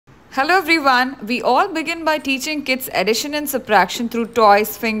Hello everyone, we all begin by teaching kids addition and subtraction through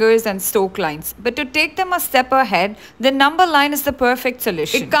toys, fingers and stroke lines. But to take them a step ahead, the number line is the perfect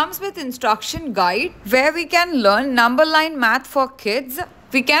solution. It comes with instruction guide where we can learn number line math for kids.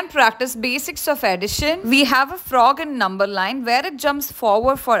 We can practice basics of addition. We have a frog in number line where it jumps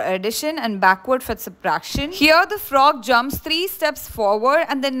forward for addition and backward for subtraction. Here the frog jumps 3 steps forward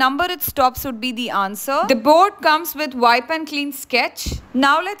and the number it stops would be the answer. The board comes with wipe and clean sketch.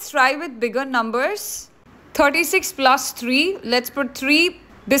 Now let's try with bigger numbers. 36 plus 3. Let's put 3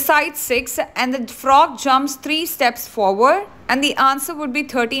 beside 6 and the frog jumps 3 steps forward and the answer would be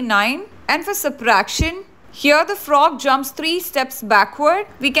 39. And for subtraction, here the frog jumps 3 steps backward.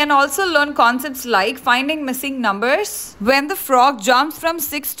 We can also learn concepts like finding missing numbers. When the frog jumps from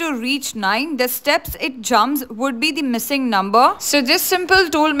 6 to reach 9, the steps it jumps would be the missing number. So this simple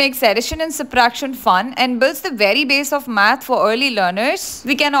tool makes addition and subtraction fun and builds the very base of math for early learners.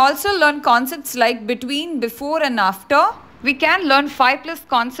 We can also learn concepts like between, before and after. We can learn 5+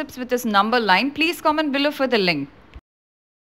 concepts with this number line. Please comment below for the link.